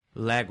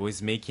LEGO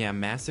is making a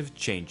massive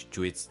change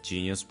to its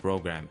Genius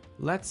program.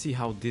 Let's see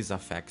how this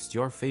affects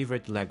your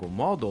favorite LEGO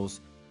models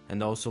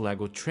and also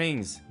LEGO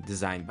trains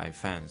designed by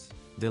fans.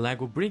 The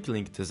LEGO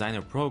Bricklink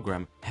Designer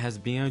Program has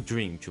been a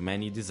dream to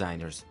many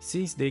designers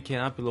since they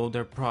can upload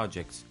their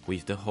projects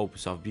with the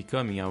hopes of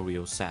becoming a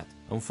real set.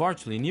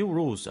 Unfortunately, new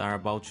rules are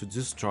about to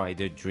destroy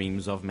the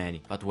dreams of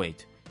many, but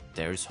wait.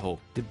 There is hope.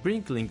 The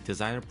Bricklink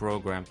Designer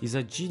Program is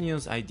a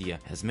genius idea,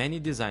 as many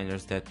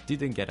designers that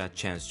didn't get a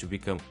chance to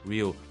become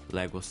real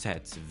LEGO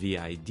sets via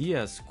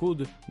ideas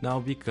could now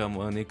become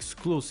an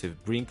exclusive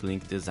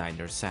Bricklink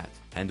Designer set.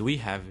 And we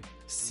have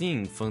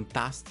seen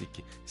fantastic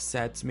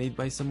sets made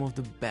by some of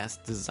the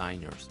best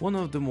designers. One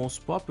of the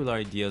most popular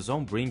ideas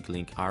on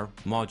Bricklink are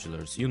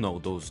modulars, you know,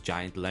 those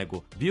giant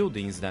LEGO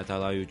buildings that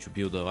allow you to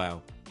build a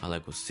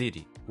LEGO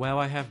city. Well,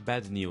 I have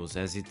bad news,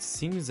 as it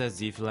seems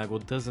as if LEGO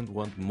doesn't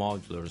want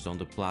modulars on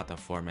the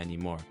platform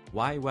anymore.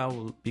 Why?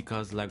 Well,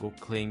 because LEGO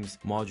claims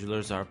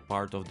modulars are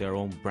part of their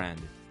own brand.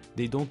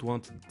 They don't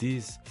want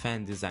these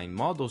fan design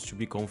models to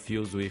be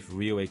confused with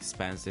real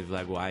expensive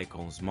LEGO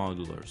icons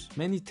modulars.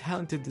 Many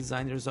talented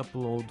designers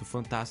upload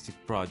fantastic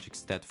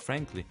projects that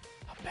frankly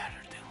are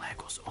better than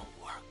LEGO's own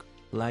work.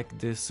 Like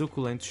the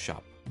Succulent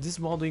Shop. This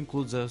model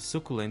includes a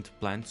succulent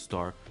plant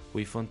store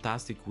with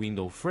fantastic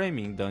window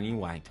framing done in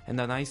white and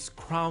a nice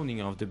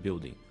crowning of the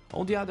building.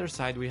 On the other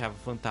side we have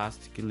a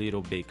fantastic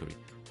little bakery.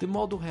 The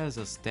model has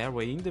a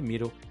stairway in the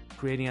middle,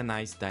 creating a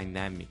nice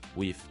dynamic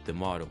with the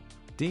model.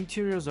 The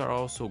interiors are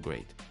also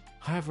great.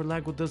 However,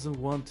 LEGO doesn't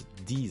want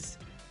these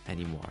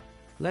anymore.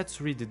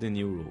 Let's read the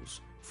new rules.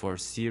 For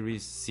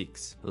Series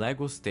 6,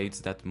 LEGO states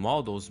that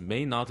models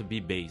may not be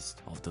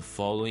based off the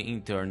following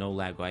internal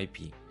LEGO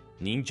IP: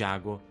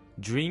 Ninjago,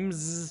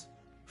 Dreams,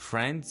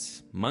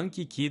 Friends,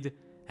 Monkey Kid,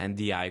 and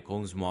the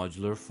Icons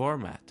modular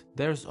format.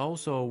 There's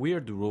also a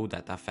weird rule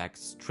that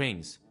affects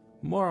trains.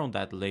 More on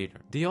that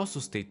later. They also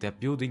state that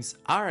buildings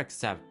are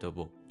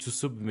acceptable to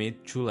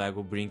submit to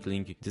LEGO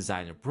Bricklink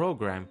Designer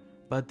Program,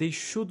 but they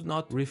should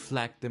not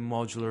reflect the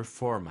modular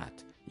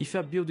format. If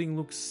a building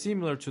looks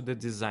similar to the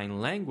design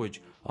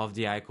language of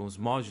the Icons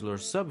modular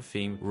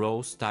subtheme,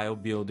 row-style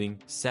building,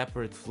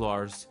 separate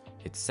floors,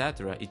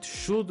 etc., it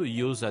should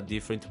use a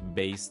different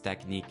base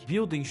technique.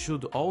 Building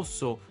should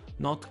also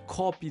not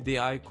copy the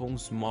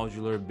Icons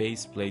modular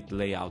baseplate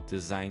layout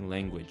design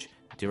language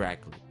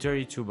directly.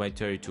 32 by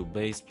 32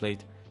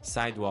 baseplate,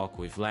 sidewalk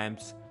with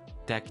lamps,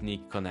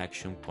 technique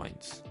connection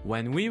points.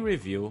 When we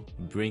review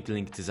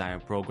Bricklink Designer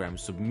Program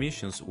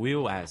submissions,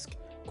 we'll ask,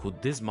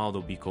 could this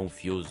model be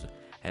confused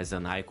as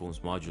an Icons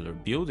modular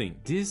building?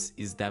 This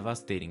is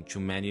devastating to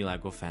many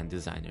LEGO fan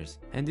designers,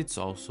 and it's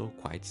also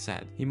quite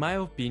sad. In my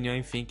opinion,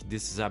 I think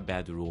this is a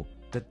bad rule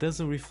that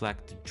doesn't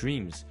reflect the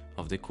dreams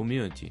of the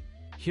community.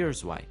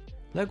 Here's why.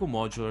 LEGO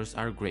modulars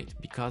are great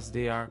because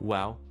they are,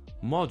 well,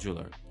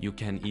 modular. You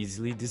can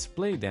easily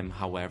display them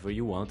however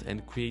you want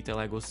and create a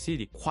LEGO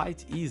city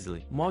quite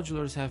easily.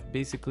 Modulars have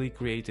basically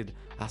created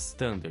a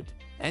standard.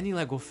 Any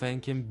LEGO fan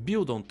can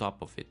build on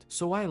top of it.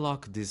 So I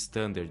lock this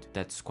standard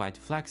that's quite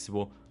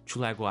flexible to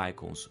LEGO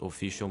Icons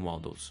official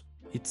models.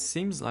 It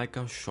seems like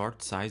a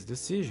short-sighted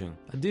decision.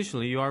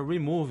 Additionally, you are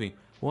removing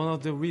one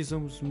of the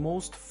reasons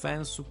most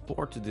fans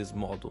support these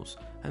models,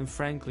 and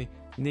frankly,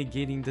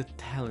 negating the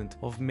talent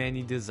of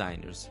many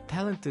designers.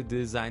 Talented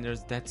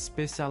designers that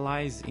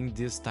specialize in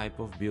this type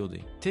of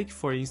building. Take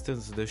for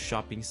instance the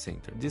shopping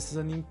center. This is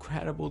an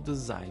incredible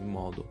design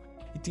model.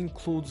 It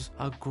includes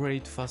a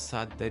great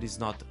facade that is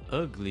not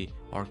ugly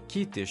or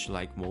kittish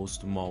like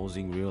most malls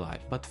in real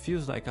life, but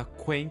feels like a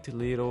quaint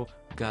little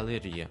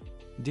galleria.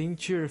 The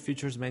interior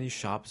features many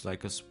shops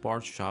like a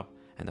sports shop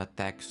and a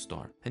tech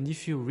store. And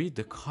if you read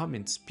the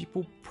comments,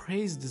 people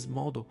praise this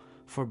model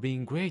for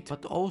being great,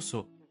 but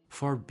also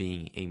for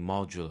being a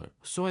modular.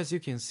 So as you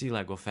can see,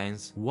 LEGO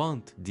fans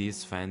want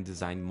these fan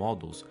design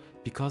models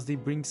because they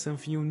bring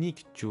something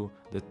unique to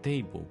the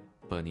table,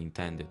 pun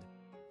intended.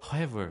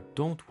 However,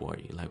 don't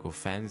worry, LEGO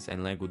fans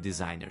and LEGO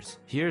designers.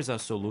 Here's a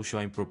solution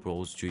I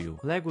propose to you.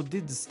 LEGO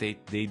did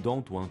state they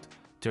don't want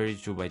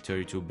 32 by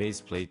 32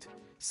 baseplate,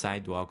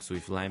 sidewalks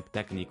with lamp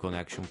technique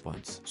connection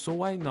points. So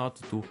why not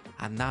do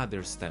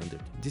another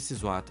standard? This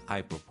is what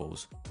I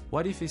propose.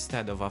 What if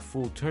instead of a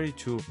full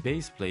 32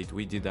 baseplate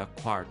we did a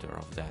quarter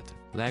of that?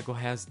 LEGO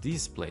has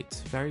these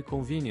plates, very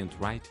convenient,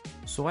 right?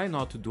 So why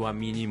not do a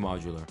mini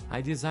modular?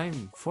 I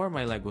designed for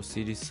my LEGO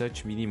city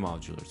such mini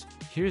modulars.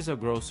 Here's a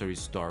grocery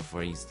store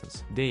for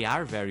instance. They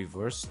are very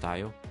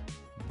versatile,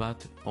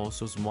 but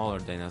also smaller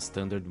than a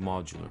standard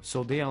modular,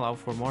 so they allow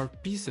for more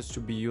pieces to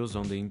be used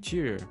on the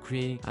interior,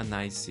 creating a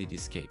nice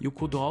cityscape. You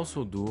could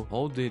also do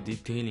all the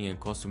detailing and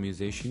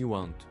customization you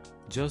want,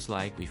 just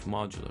like with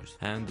modulars.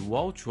 And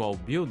wall-to-wall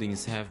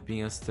buildings have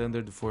been a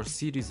standard for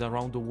cities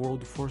around the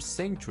world for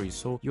centuries,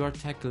 so you are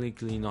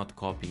technically not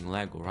copying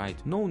LEGO, right?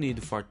 No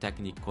need for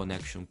technique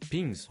connection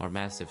pins or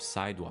massive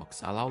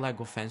sidewalks. Allow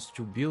LEGO fans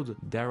to build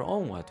their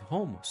own at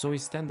home. So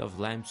instead of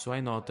lamps, why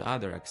not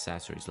other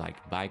accessories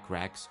like bike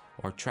racks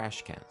or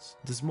trash cans.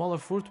 The smaller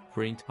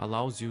footprint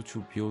allows you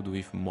to build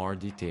with more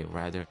detail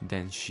rather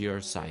than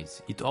sheer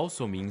size. It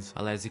also means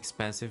a less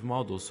expensive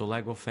model, so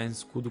LEGO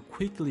fans could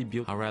quickly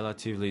build a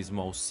relatively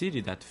small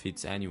city that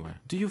fits anywhere.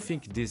 Do you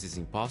think this is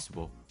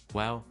impossible?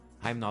 Well,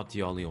 I'm not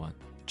the only one.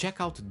 Check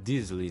out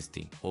this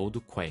listing,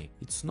 Old Quay.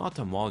 It's not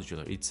a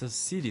modular, it's a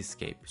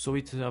cityscape, so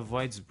it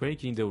avoids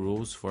breaking the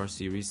rules for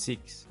Series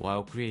 6,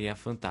 while creating a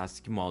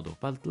fantastic model.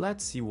 But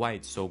let's see why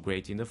it's so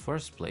great in the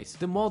first place.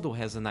 The model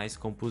has a nice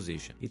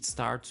composition. It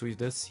starts with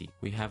the sea.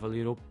 We have a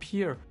little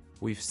pier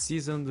with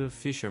seasoned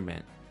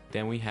fishermen.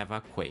 Then we have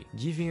a quay,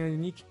 giving a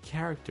unique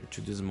character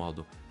to this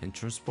model and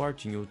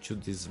transporting you to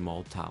this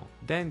small town.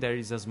 Then there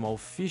is a small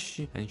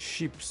fish and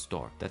ship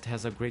store that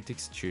has a great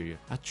exterior,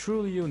 a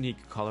truly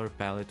unique color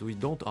palette we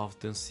don't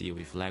often see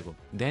with LEGO.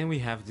 Then we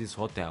have this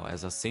hotel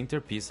as a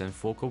centerpiece and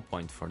focal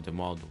point for the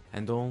model.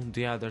 And on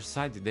the other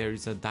side there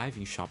is a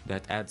diving shop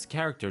that adds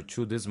character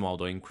to this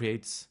model and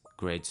creates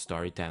great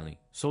storytelling.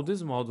 So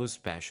this model is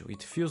special,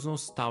 it feels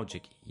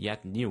nostalgic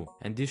yet new,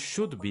 and this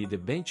should be the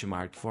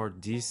benchmark for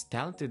these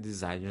talented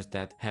designers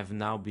that have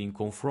now been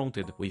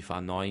confronted with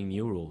annoying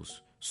new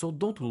rules. So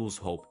don't lose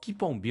hope,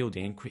 keep on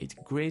building and create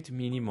great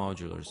mini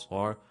modulars,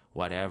 or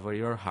whatever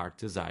your heart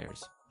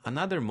desires.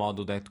 Another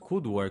model that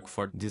could work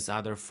for this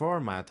other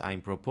format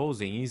I'm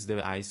proposing is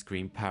the ice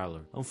cream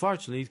parlor.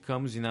 Unfortunately, it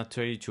comes in a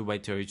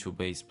 32x32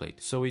 base plate,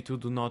 so it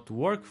would not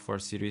work for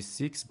Series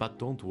 6, but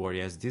don't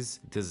worry as this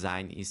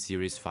design is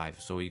Series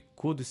 5, so it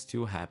could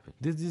still happen.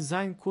 The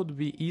design could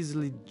be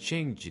easily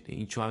changed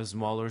into a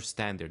smaller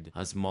standard,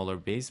 a smaller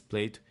base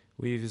plate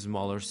with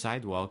smaller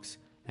sidewalks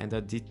and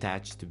a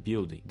detached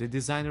building. The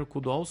designer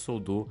could also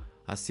do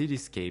a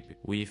cityscape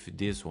with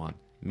this one.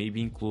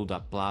 Maybe include a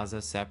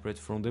plaza separate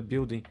from the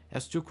building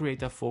as to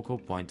create a focal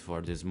point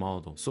for this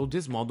model. So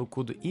this model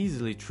could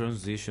easily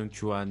transition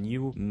to a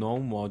new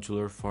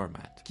non-modular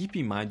format. Keep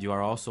in mind you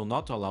are also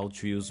not allowed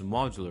to use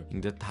modular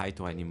in the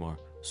title anymore.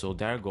 So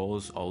there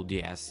goes all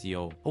the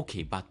SEO.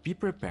 Okay, but be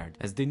prepared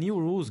as the new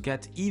rules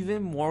get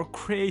even more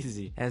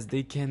crazy as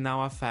they can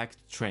now affect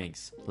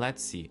trains.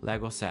 Let's see,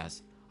 LEGO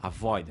says,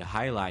 avoid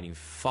highlighting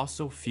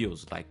fossil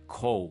fuels like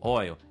coal,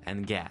 oil,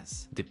 and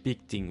gas,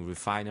 depicting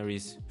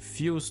refineries,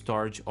 fuel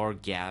storage, or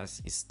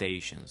gas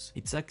stations.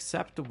 It's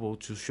acceptable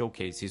to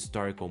showcase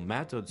historical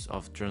methods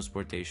of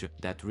transportation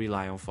that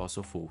rely on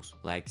fossil fuels,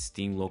 like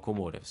steam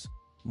locomotives.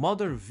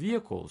 Modern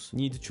vehicles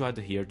need to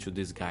adhere to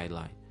this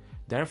guideline.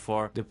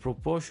 Therefore, the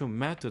propulsion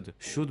method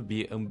should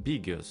be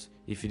ambiguous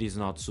if it is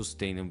not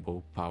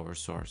sustainable power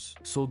source.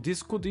 So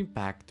this could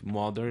impact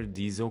modern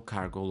diesel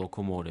cargo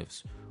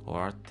locomotives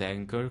or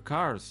tanker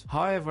cars.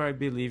 However, I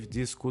believe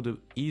this could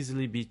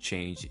easily be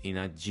changed in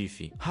a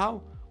jiffy.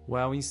 How?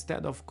 Well,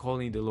 instead of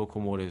calling the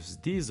locomotives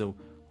diesel,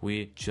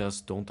 we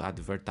just don't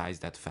advertise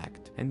that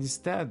fact. And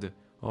instead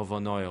of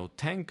an oil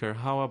tanker,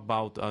 how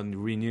about a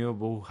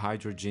renewable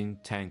hydrogen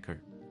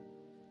tanker?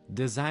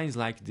 Designs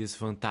like this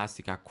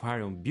fantastic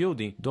aquarium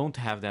building don't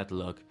have that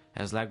luck.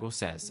 As LEGO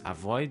says,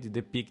 avoid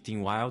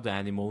depicting wild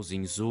animals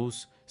in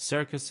zoos,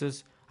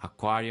 circuses,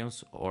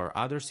 aquariums, or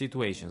other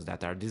situations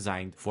that are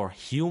designed for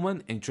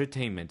human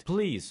entertainment.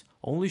 Please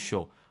only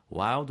show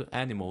wild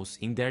animals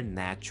in their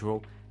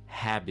natural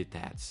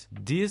habitats.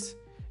 This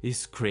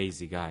is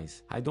crazy,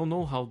 guys. I don't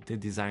know how the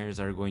designers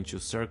are going to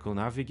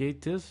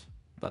circumnavigate this,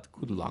 but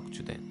good luck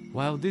to them.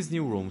 While these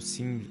new rooms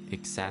seem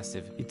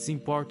excessive, it's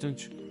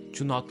important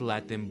to not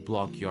let them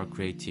block your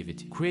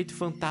creativity. Create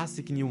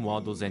fantastic new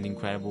models and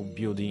incredible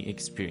building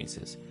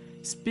experiences.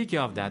 Speaking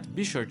of that,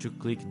 be sure to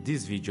click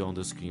this video on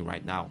the screen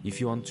right now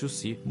if you want to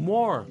see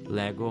more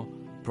LEGO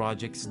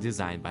projects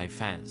designed by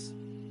fans.